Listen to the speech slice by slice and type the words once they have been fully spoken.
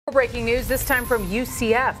Breaking news, this time from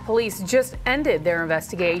UCF. Police just ended their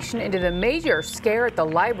investigation into the major scare at the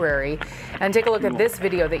library. And take a look at this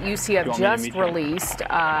video that UCF just released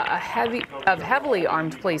of heavily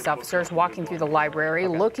armed police officers walking through the library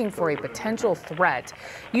looking for a potential threat.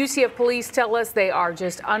 UCF police tell us they are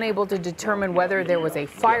just unable to determine whether there was a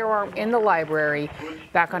firearm in the library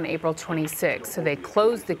back on April 26th. So they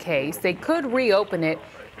closed the case. They could reopen it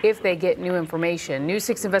if they get new information. News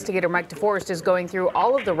 6 investigator Mike DeForest is going through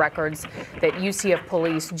all of the records that UCF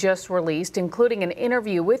police just released, including an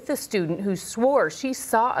interview with the student who swore she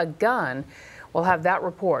saw a gun. We'll have that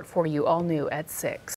report for you all new at 6.